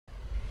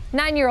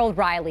9-year-old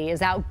Riley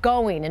is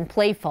outgoing and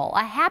playful,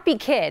 a happy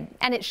kid,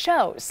 and it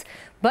shows.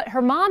 But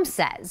her mom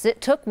says it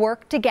took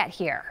work to get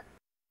here.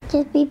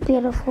 Just be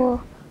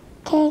beautiful,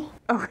 okay?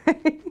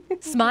 Okay.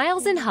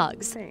 Smiles and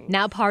hugs,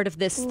 now part of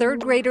this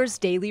third grader's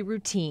daily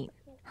routine.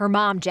 Her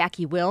mom,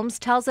 Jackie Wilms,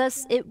 tells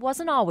us it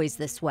wasn't always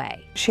this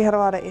way. She had a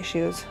lot of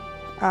issues,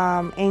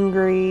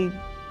 angry,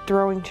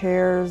 throwing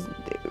chairs.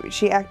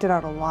 She acted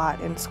out a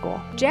lot in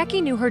school.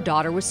 Jackie knew her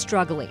daughter was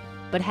struggling,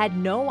 but had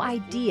no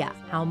idea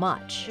how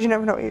much. You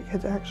never know what your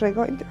kids are actually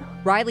going through.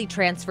 Riley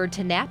transferred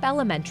to Knapp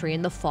Elementary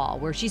in the fall,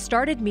 where she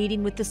started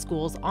meeting with the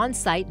school's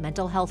on-site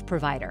mental health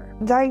provider.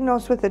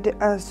 Diagnosed with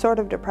a sort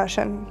of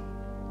depression,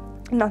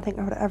 nothing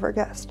I would have ever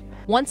guessed.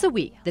 Once a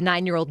week, the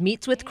 9-year-old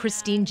meets with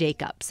Christine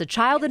Jacobs, a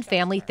child and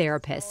family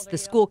therapist the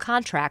school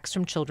contracts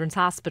from Children's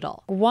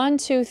Hospital. 1,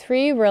 2,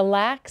 3,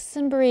 relax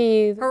and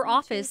breathe. Her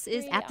office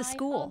is at the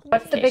school.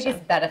 What's the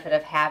biggest benefit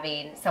of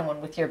having someone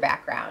with your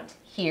background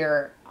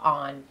here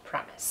on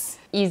premise?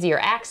 Easier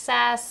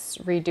access,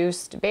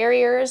 reduced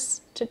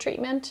barriers to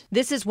treatment.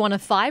 This is one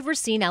of 5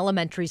 Racine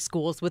elementary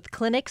schools with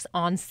clinics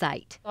on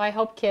site. So I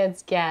hope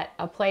kids get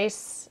a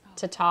place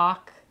to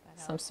talk,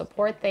 some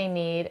support they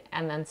need,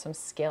 and then some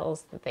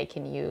skills that they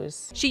can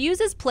use. She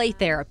uses play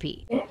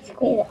therapy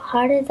Squeeze as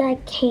hard as I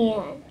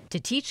can. to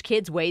teach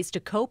kids ways to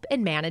cope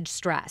and manage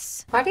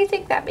stress. Why do you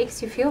think that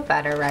makes you feel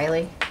better,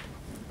 Riley?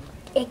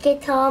 It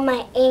gets all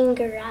my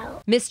anger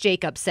out. Miss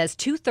Jacobs says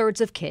 2/3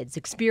 of kids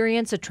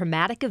experience a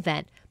traumatic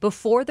event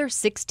before their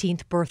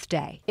 16th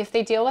birthday. If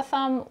they deal with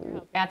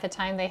them at the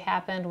time they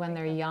happened when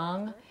they're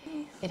young,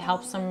 it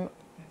helps them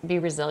be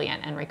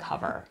resilient and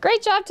recover.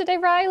 Great job today,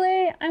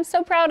 Riley. I'm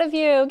so proud of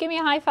you. Give me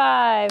a high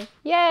five.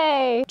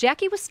 Yay.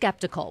 Jackie was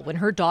skeptical when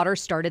her daughter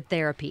started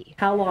therapy.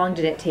 How long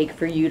did it take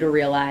for you to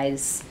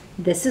realize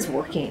this is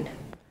working?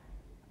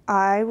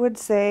 I would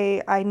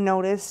say I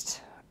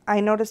noticed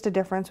a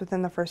difference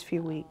within the first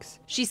few weeks.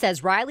 She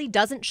says Riley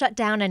doesn't shut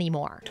down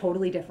anymore.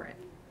 Totally different.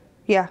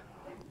 Yeah,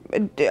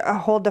 a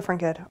whole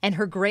different kid. And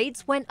her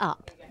grades went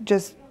up.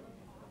 Just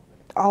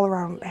all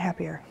around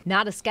happier.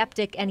 Not a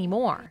skeptic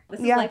anymore. This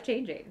is Yeah.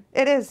 life-changing.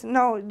 It is.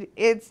 No,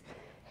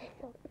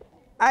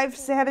 I've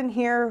sat in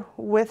here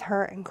with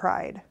her and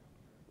cried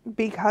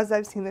because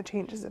I've seen the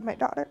changes in my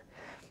daughter.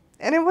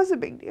 And it was a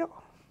big deal.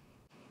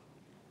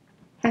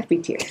 Happy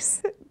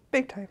tears.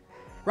 Big time.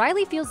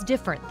 Riley feels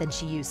different than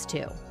she used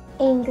to.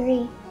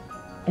 Angry,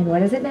 And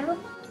what is it now?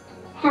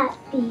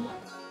 happy.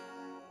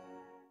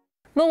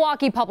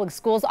 Milwaukee Public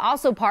Schools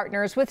also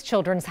partners with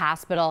Children's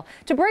Hospital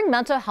to bring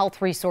mental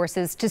health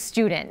resources to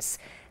students.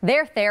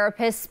 Their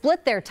therapists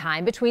split their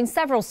time between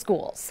several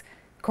schools.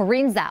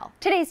 Corinne Zell,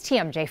 today's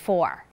TMJ4.